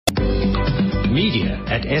Media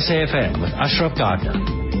at SAFM with Ashraf Garda.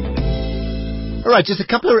 All right, just a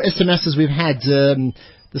couple of SMSs we've had.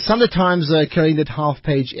 The Sunday Times carrying that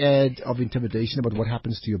half-page ad of intimidation about what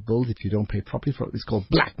happens to your bill if you don't pay properly for it. It's called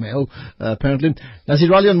blackmail, apparently. Nazir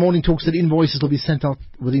Raleigh on Morning Talk said invoices will be sent out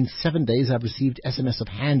within 7 days. I've received SMS of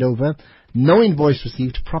handover. No invoice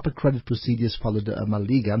received. Proper credit procedures followed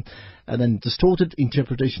Maliga. And then distorted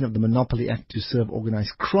interpretation of the Monopoly Act to serve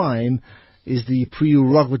organized crime is the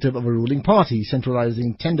prerogative of a ruling party.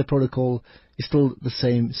 Centralizing tender protocol is still the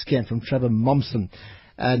same scam, from Trevor Momsen.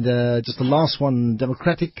 And just the last one,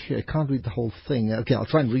 Democratic. I can't read the whole thing. Okay, I'll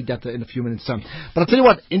try and read that in a few minutes' time. But I'll tell you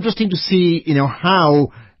what, interesting to see,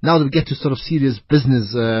 how, now that we get to sort of serious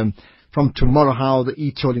business from tomorrow, how the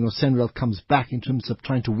e-tolling or Senrail comes back in terms of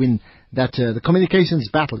trying to win that the communications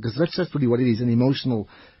battle, because that's really what it is, an emotional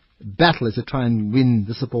battle is to try and win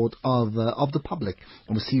the support of the public,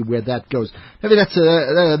 and we'll see where that goes. Maybe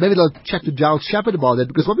they'll chat to Giles Shepherd about that,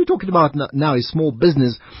 because what we're talking about now is small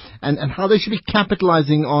business and how they should be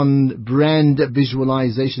capitalizing on brand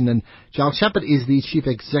visualization. And Giles Shepherd is the chief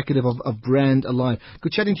executive of Brand Alive.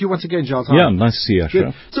 Good chatting to you once again, Giles. Yeah, nice to see you,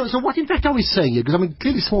 Ashraf. So what in fact are we saying here? Because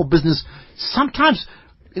clearly small business sometimes,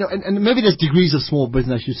 and maybe there's degrees of small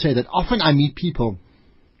business, I should say, that often I meet people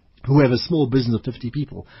who have a small business of 50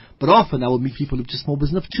 people. But often I will meet people who have just a small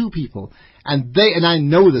business of 2 people. And I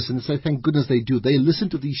know this, and so thank goodness they do. They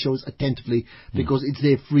listen to these shows attentively because it's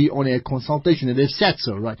their free on-air consultation, and they've said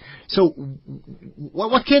so, right? So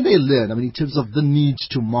what can they learn, in terms of the need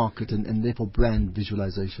to market and therefore brand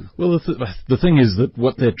visualization? Well, the thing is that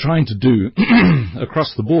what they're trying to do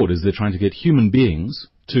across the board is they're trying to get human beings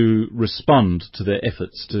to respond to their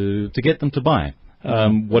efforts to get them to buy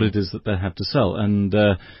what it is that they have to sell. And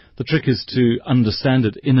the trick is to understand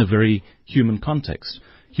it in a very human context.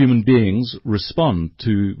 Human beings respond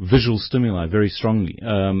to visual stimuli very strongly,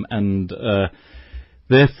 and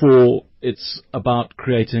therefore it's about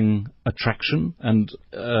creating attraction. And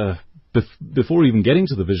before even getting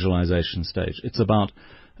to the visualization stage, it's about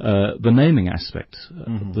the naming aspect,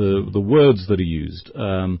 the words that are used,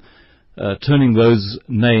 turning those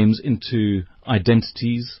names into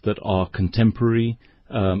identities that are contemporary,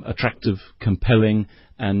 attractive, compelling,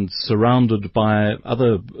 and surrounded by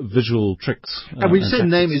other visual tricks. And when you say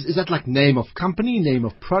name, is that like name of company, name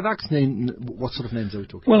of products, what sort of names are we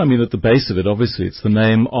talking about? Well, at the base of it, obviously, it's the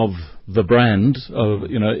name of the brand.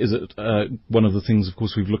 Is it one of the things, of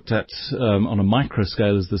course, we've looked at on a micro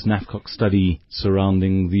scale is this NAFCOC study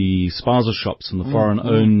surrounding the spaza shops and the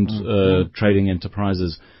foreign-owned trading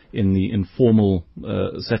enterprises in the informal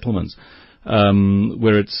settlements,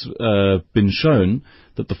 where it's been shown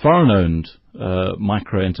that the foreign-owned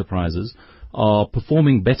micro enterprises are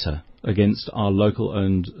performing better against our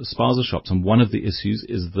local-owned spaza shops. And one of the issues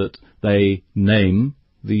is that they name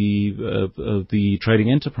the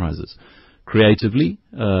trading enterprises creatively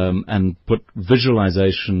and put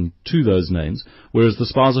visualization to those names, whereas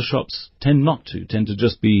the spaza shops tend to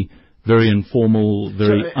just be very informal,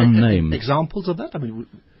 very unnamed. Examples of that?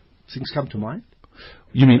 Things come to mind?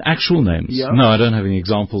 You mean actual names? Yeah. No, I don't have any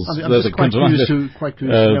examples. I'm just quite curious to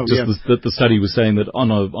know. That the study was saying that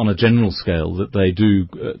on a general scale that they do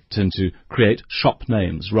tend to create shop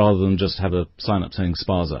names rather than just have a sign up saying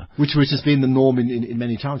Spaza. Which has been the norm in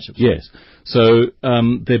many townships. Yes. So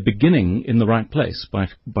they're beginning in the right place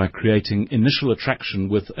by creating initial attraction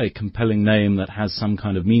with a compelling name that has some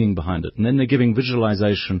kind of meaning behind it. And then they're giving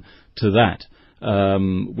visualization to that.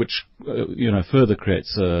 Which further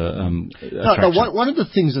creates attraction. Now, one of the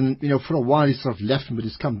things, and for a while it's sort of left, but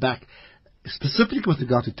it's come back, specifically with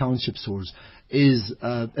regard to township stores, is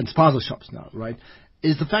and spaza shops now, right?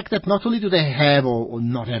 Is the fact that not only do they have or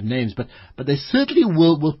not have names, but they certainly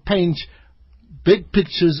will paint big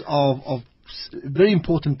pictures of very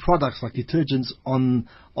important products like detergents on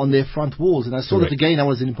their front walls. And I saw that again. I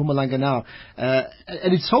was in Mpumalanga now,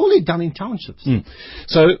 and it's wholly done in townships.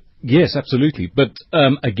 So. Yes, absolutely. But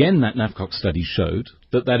again, that NAFCOC study showed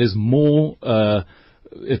that is more.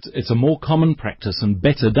 It's a more common practice and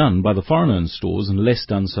better done by the foreign-owned stores and less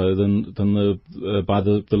done so than by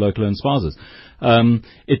the local-owned spazas.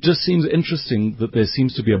 It just seems interesting that there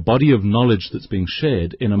seems to be a body of knowledge that's being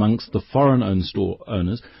shared in amongst the foreign-owned store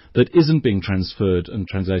owners that isn't being transferred and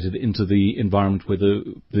translated into the environment where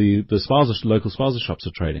the local spaza shops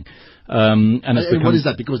are trading. And what is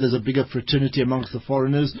that? Because there's a bigger fraternity amongst the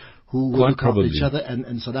foreigners who will look after each other,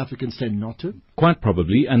 and South Africans tend not to? Quite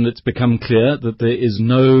probably, and it's become clear that there is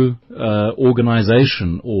no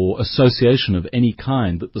organisation or association of any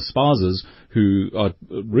kind that the Spazas, who are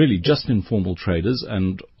really just informal traders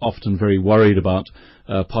and often very worried about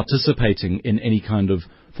participating in any kind of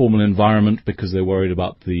formal environment because they're worried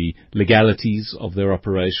about the legalities of their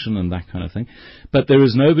operation and that kind of thing. But there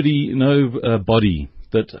is no body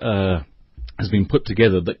that has been put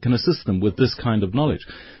together that can assist them with this kind of knowledge.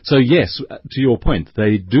 So yes, to your point,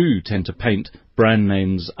 they do tend to paint brand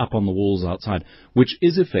names up on the walls outside, which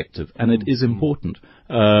is effective and it is important.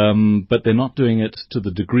 But they're not doing it to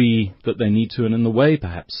the degree that they need to and in the way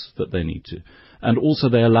perhaps that they need to. And also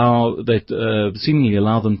they seemingly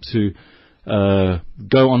allow them to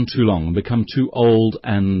go on too long and become too old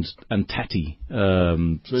and tatty, so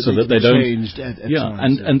that they don't. Changed at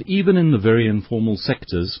times, and even in the very informal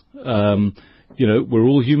sectors, we're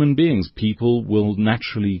all human beings. People will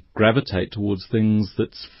naturally gravitate towards things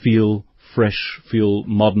that feel fresh, feel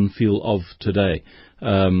modern, feel of today.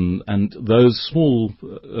 And those small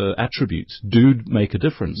attributes do make a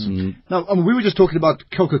difference. Now, we were just talking about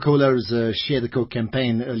Coca-Cola's Share the Coke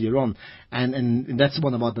campaign earlier on, and that's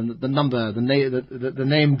one about the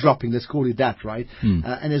name dropping. Let's call it that, right?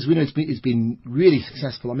 And as we know, it's been really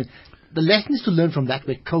successful. I mean, the lessons to learn from that,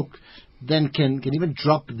 where Coke then can even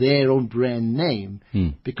drop their own brand name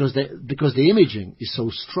because the imaging is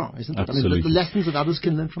so strong, isn't it? Absolutely. I mean, the lessons that others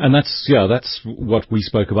can learn from. And that's what we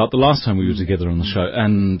spoke about the last time we were together on the show,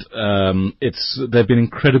 and they've been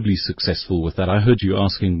incredibly successful with that. I heard you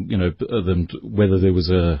asking, them whether there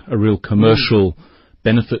was a real commercial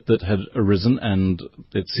benefit that had arisen, and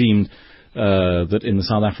it seemed that in the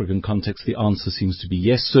South African context, the answer seems to be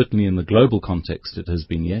yes. Certainly in the global context, it has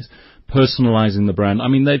been yes. Personalizing the brand. I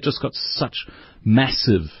mean, they've just got such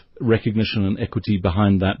massive recognition and equity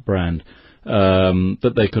behind that brand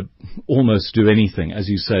that they could almost do anything. As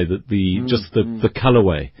you say, that the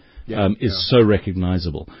colorway is so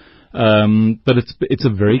recognizable. But it's a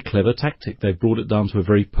very clever tactic. They've brought it down to a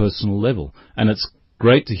very personal level, and it's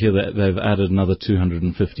great to hear that they've added another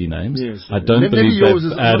 250 names. Yes, I don't believe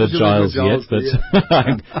they've added Giles yet, but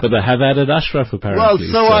but they have added Ashraf apparently.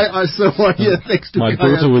 Well, thanks to my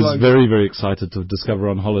daughter was very, very excited to discover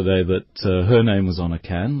on holiday that her name was on a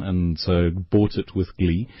can, and so bought it with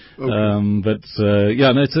glee. Okay.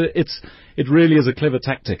 It really is a clever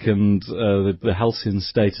tactic, and the halcyon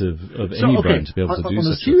state of any brand to be able to do such a thing.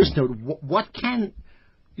 On a serious note, what can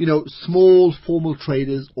small formal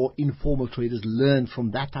traders or informal traders learn from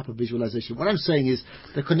that type of visualization? What I'm saying is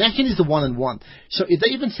the connection is the one-on-one. So if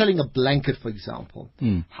they're even selling a blanket, for example,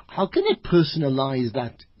 how can they personalize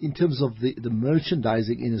that in terms of the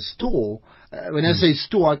merchandising in a store? When I say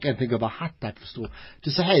store, I can think of a hat type of store. To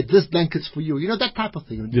say, hey, this blanket's for you. that type of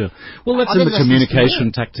thing. Yeah. Well, that's in the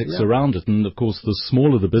communication tactics around it. And, of course, the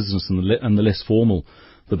smaller the business and the less formal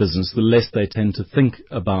the business, the less they tend to think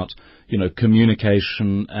about,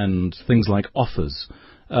 communication and things like offers.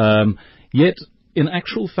 Yet, in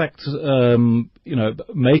actual fact,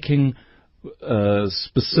 making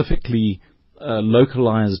specifically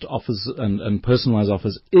localized offers and personalized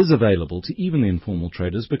offers is available to even the informal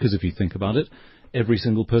traders, because if you think about it, every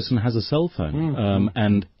single person has a cell phone,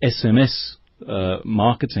 and SMS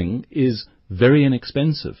marketing is very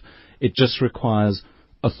inexpensive. It just requires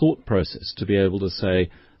a thought process to be able to say,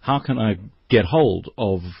 how can I get hold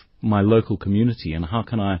of my local community, and how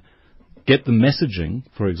can I get the messaging,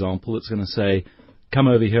 for example, that's going to say, come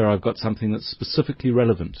over here, I've got something that's specifically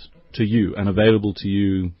relevant to you and available to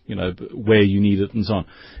you, where you need it and so on.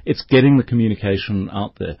 It's getting the communication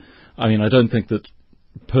out there. I mean, I don't think that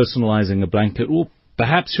personalizing a blanket, well,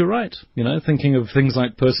 perhaps you're right, thinking of things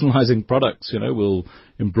like personalizing products, we'll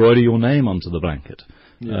embroider your name onto the blanket.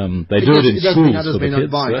 They do it in schools for the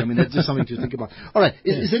kids. I mean, that's just something to think about. All right.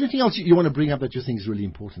 Is there anything else you want to bring up that you think is really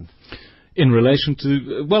important? In relation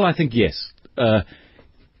to, well, I think yes. No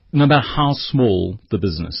matter how small the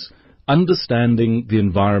business, understanding the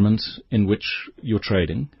environment in which you're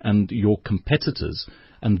trading and your competitors,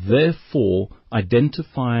 and therefore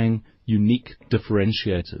identifying unique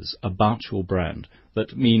differentiators about your brand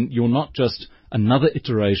that mean you're not just another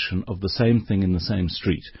iteration of the same thing in the same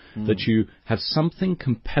street, that you have something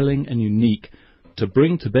compelling and unique to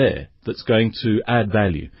bring to bear that's going to add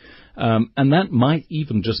value. And that might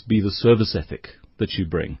even just be the service ethic that you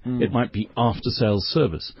bring. It might be after-sales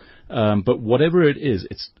service. But whatever it is,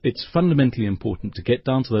 it's fundamentally important to get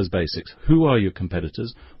down to those basics. Who are your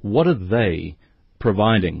competitors? What are they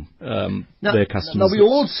providing their customers? Now, we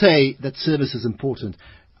all say that service is important.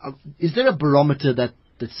 Is there a barometer that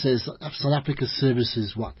says South Africa's service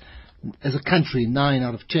is what? As a country, 9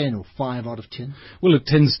 out of 10 or 5 out of 10? Well, it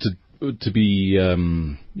tends to to be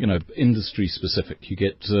industry specific. You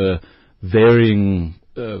get varying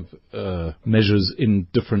measures in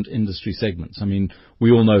different industry segments. I mean,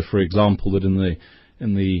 we all know, for example, that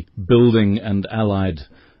in the building and allied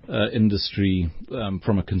industry,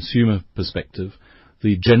 from a consumer perspective,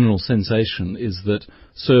 the general sensation is that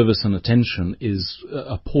service and attention is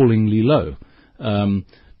appallingly low.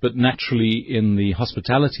 But naturally, in the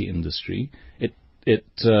hospitality industry,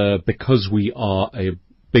 because we are a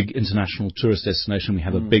big international tourist destination, we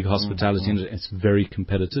have a big hospitality industry, it's very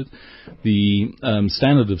competitive. The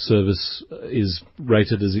standard of service is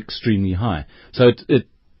rated as extremely high. So it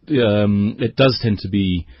does tend to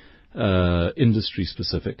be industry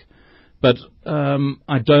specific. But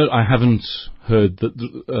I haven't heard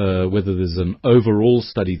that whether there's an overall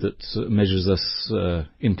study that measures us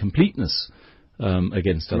in completeness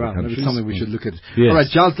against other countries. Maybe something we should look at. Yes. All right,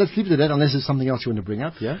 Giles, let's leave it at that unless there's something else you want to bring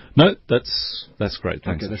up, yeah? No, that's great.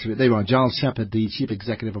 Thanks. Okay, that's it. There you are. Giles Shepard, the Chief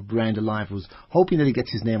Executive of Brand Alive, who's hoping that he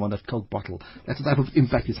gets his name on that Coke bottle. That's the type of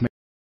impact it's making.